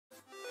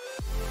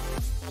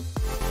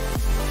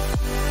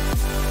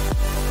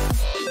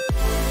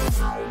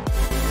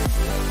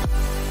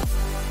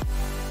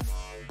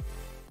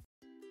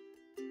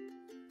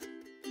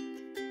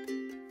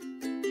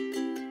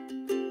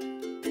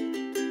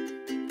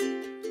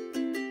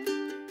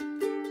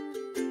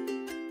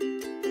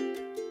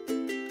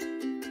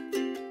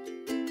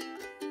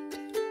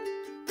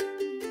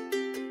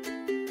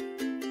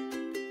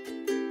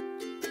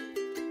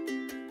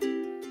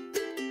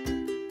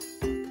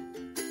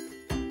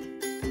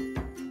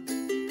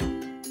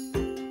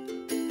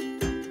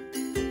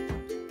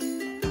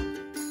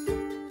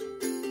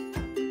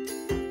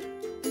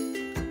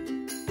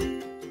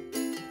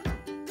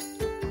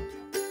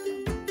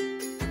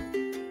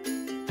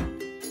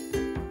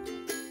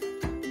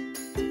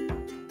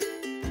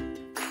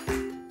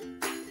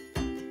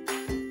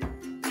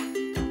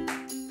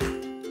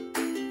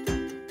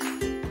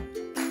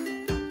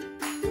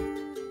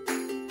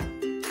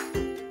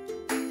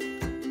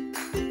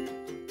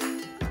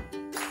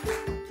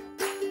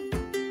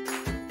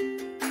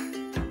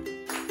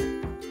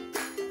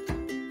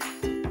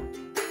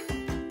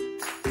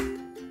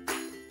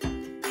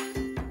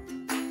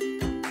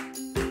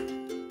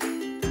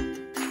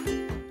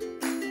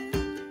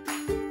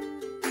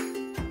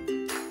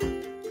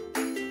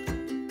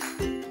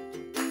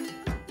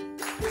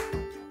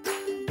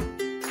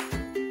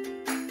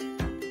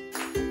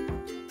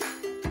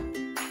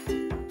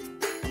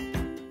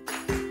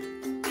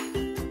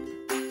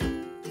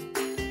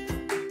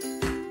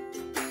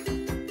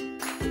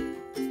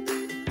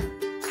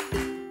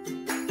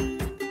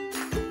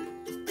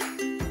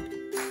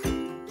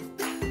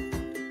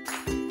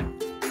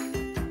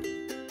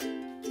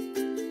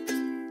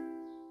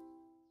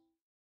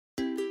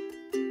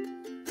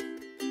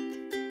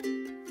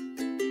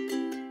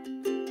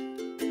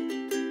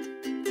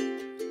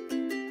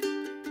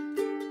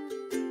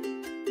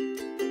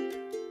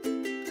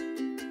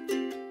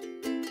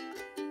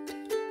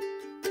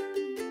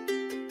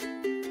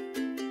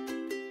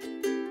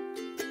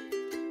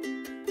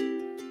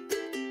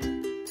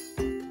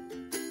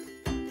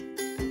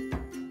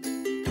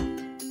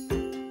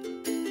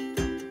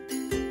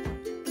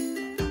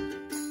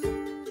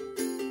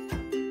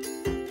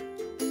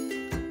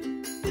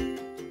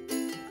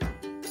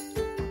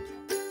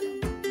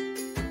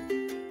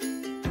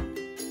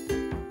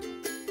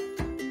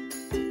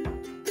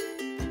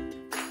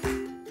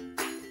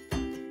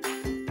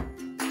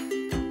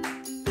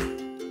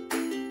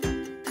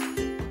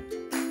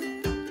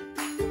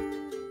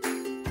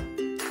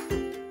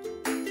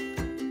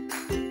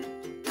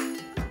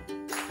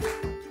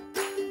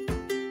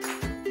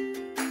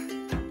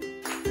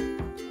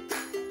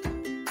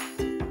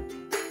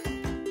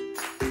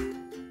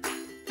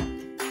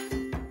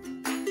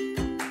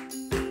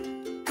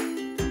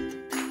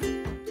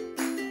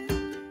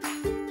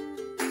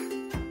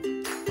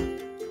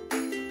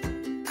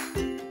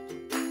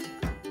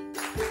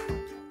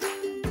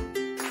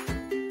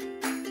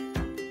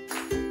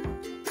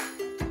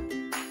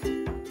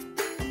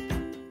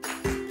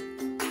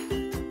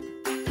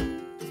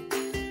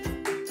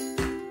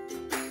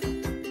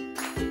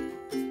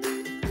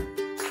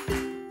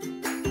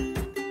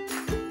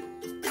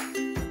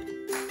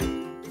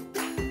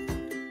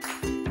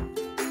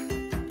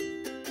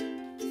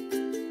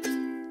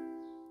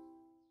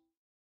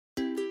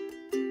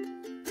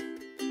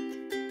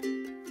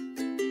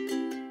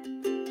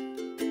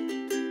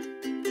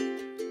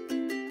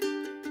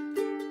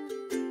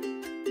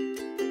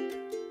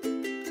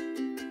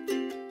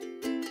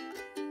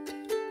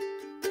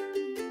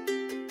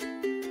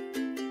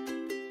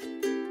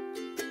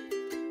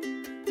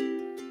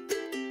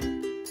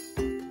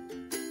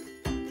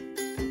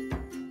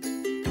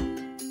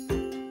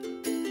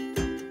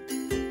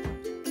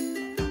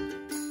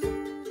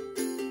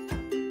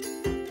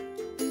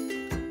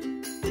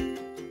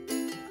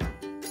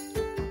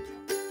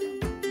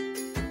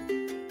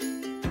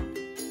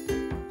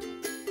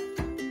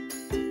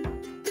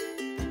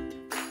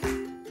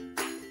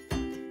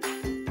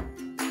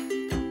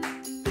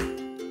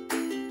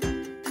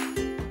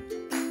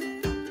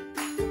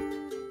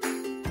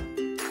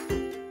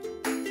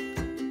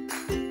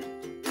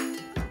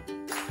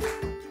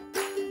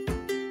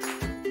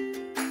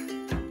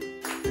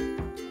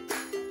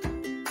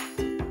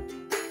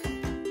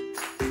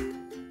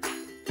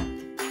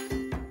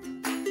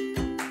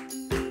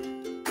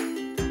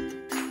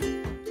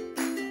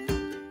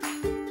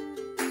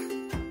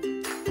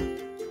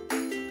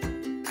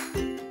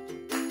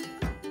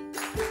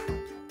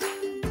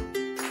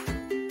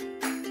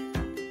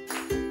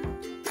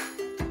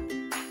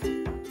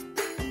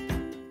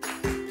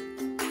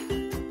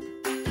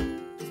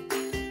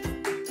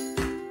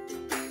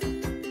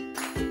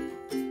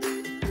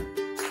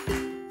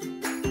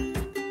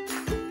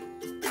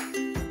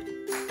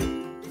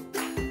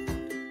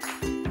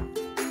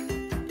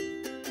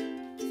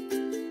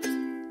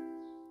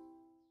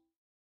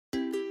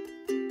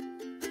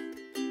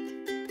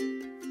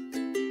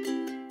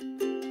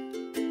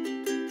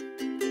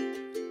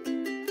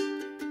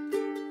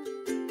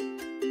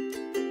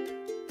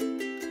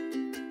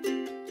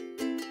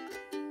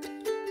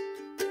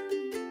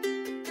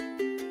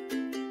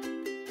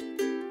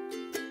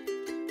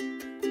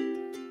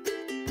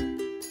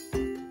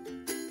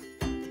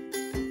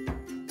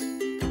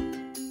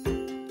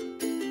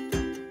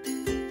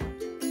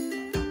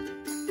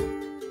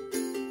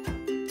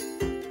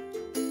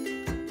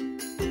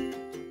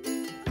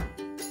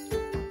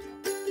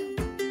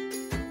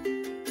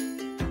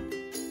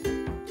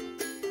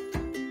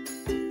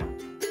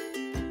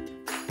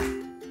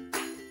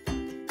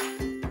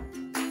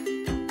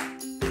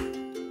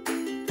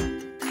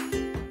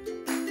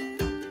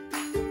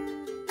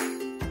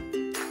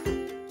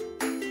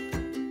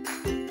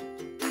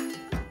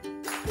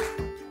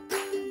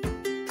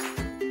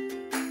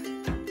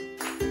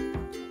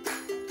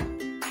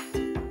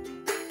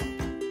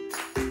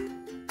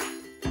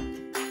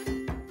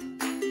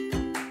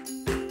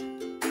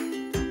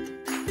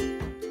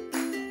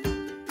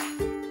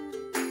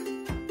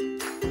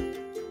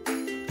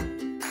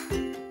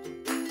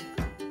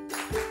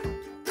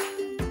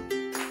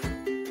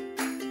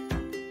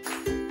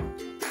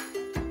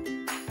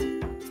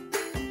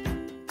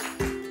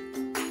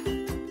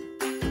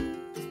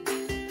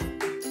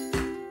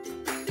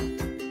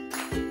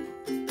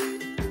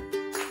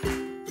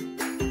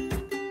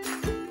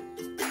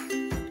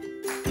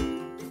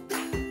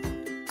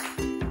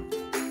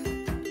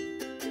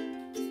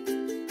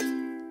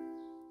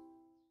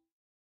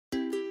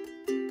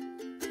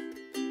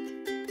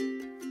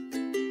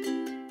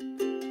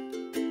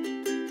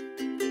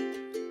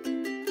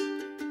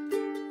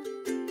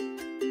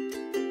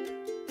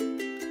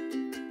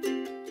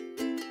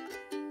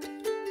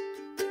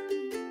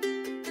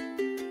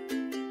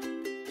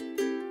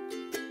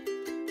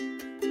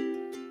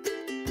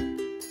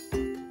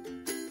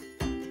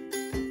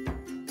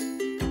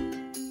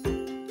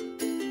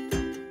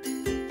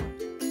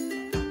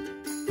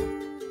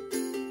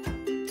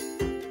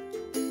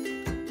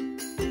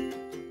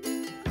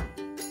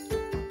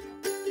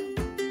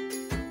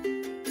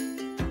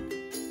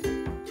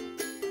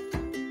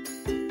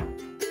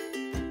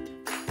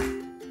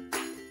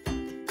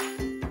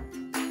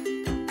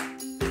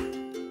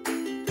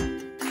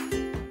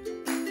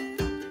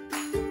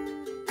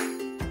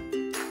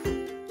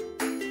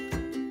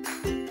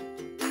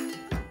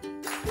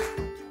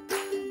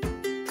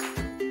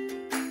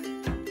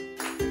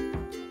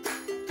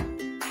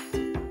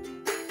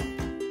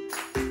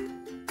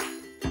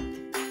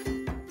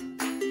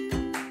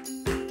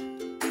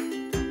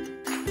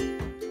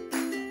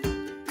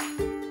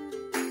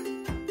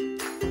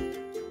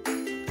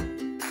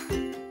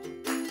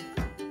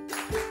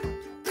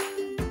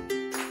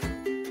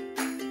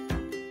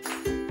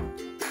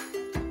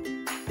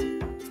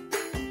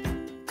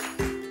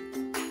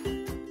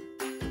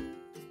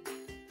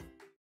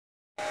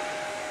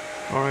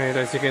Alright,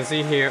 as you can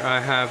see here, I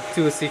have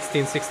two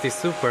 1660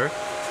 Super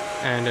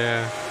and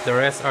the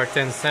rest are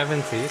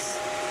 1070s.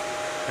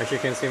 As you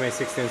can see, my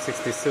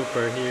 1660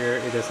 Super here,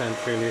 it doesn't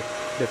really,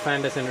 the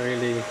fan doesn't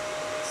really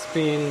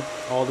spin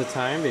all the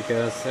time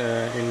because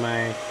in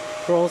my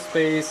crawl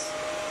space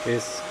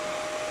is,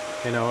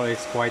 you know,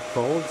 it's quite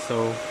cold.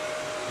 So,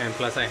 and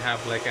plus I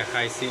have like a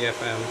high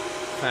CFM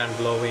fan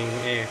blowing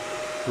air,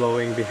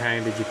 blowing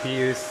behind the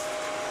GPUs.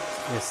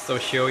 Just to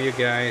show you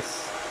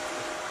guys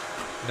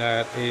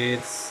that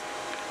it's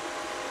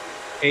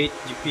 8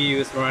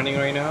 GPUs running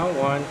right now.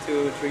 1,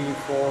 2, 3,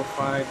 4,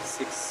 5,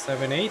 6,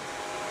 7, 8.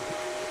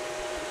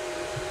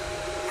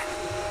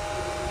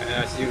 And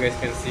as you guys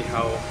can see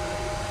how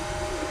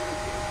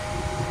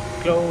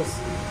close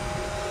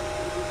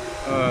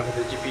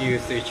the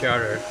GPUs to each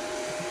other.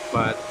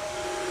 But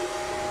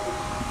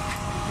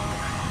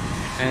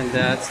and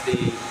that's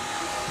the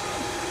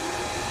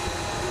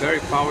very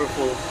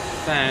powerful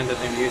fan that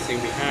I'm using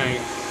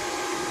behind.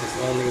 There's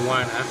only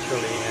one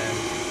actually, and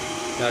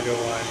the other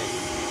one is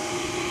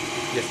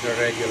just a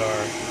regular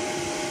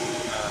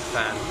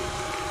fan.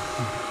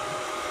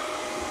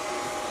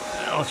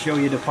 I'll show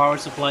you the power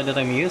supply that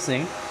I'm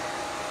using.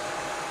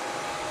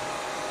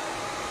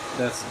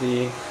 That's the,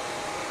 give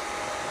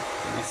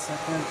me a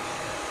second.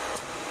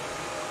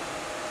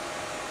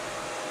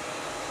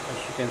 As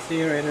you can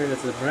see right there,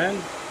 that's the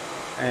brand,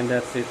 and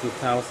that's the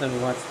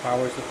 2000 watts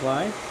power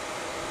supply.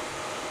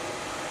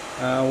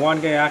 One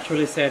guy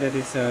actually said that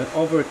it's an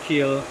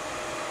overkill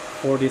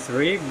for this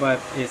rig, but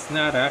it's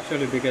not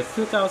actually, because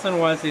 2000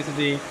 watts is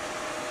the,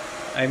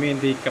 I mean,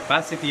 the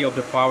capacity of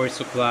the power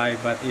supply,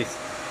 but it's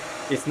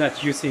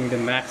not using the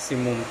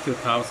maximum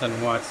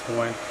 2000 watts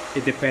when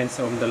it depends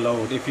on the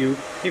load.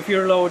 If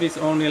your load is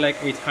only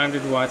like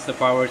 800 watts, the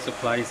power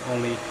supply is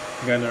only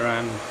gonna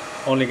run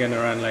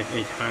like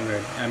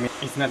 800. I mean,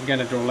 it's not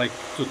gonna draw like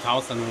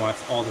 2000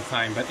 watts all the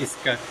time, but it's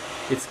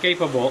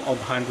capable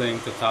of handling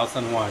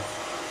 2000 watts.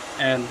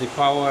 And the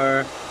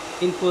power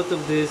input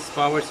of this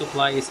power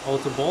supply is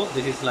auto volt.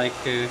 This is like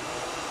as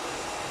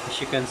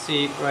you can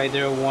see right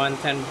there,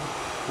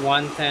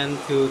 110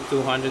 to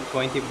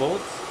 220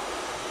 volts.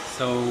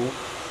 So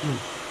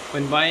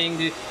when buying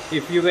the,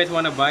 if you guys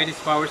want to buy this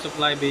power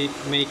supply,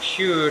 make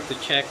sure to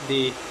check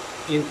the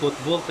input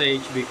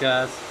voltage,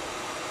 because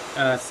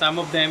some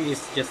of them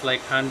is just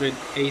like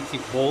 180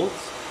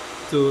 volts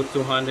to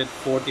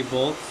 240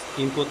 volts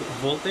input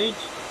voltage.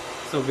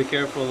 So be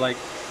careful. Like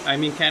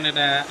I'm in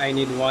Canada, I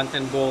need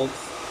 110 volts.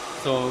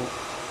 So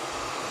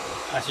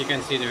as you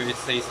can see there, it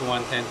says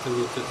 110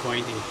 to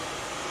 220.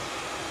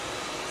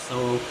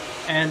 So,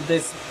 and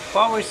this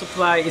power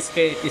supply is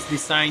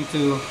designed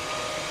to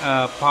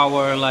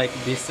power like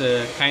this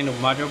kind of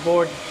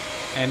motherboard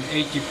and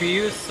 8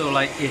 GPUs. So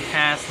like it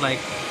has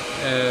like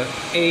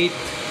 8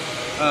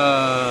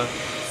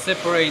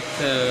 separate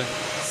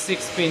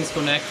 6 pins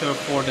connector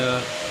for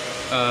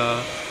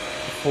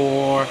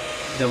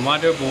the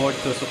motherboard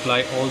to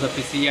supply all the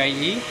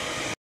PCIe,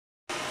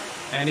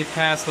 and it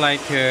has like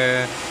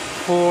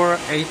 4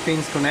 8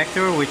 pins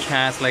connector, which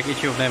has like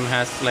each of them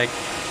has like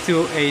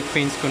 2 8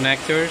 pins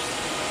connectors,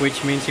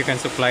 which means you can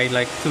supply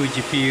like 2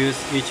 GPUs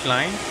each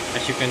line.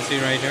 As you can see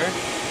right there,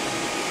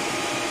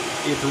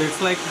 it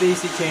looks like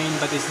daisy chain,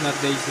 but it's not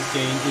daisy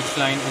chain. Each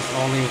line is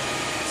only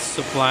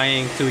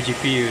supplying 2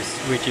 GPUs,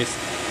 which is,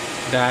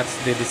 that's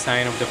the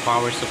design of the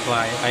power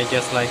supply. I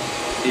just like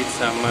did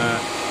some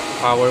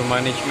power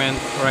management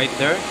right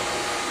there.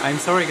 I'm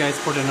sorry guys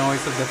for the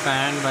noise of the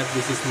fan, but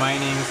this is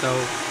mining, so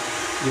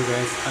you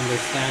guys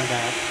understand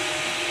that.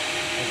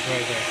 That's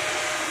right there.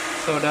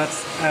 So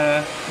that's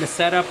the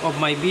setup of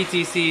my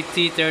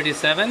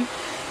BTC-T37,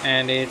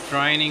 and it's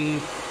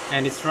running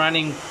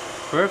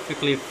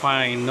perfectly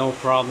fine, no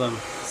problem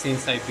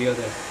since I built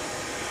it.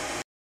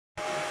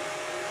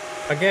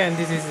 Again,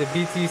 this is the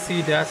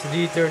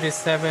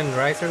BTC-T37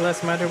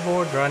 riserless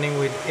motherboard running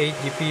with 8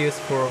 GPUs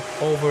for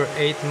over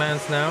 8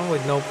 months now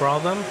with no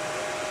problem.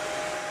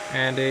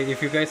 And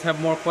if you guys have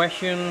more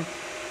questions,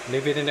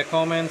 leave it in the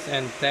comments,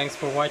 and thanks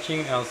for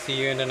watching. I'll see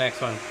you in the next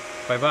one.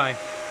 Bye bye.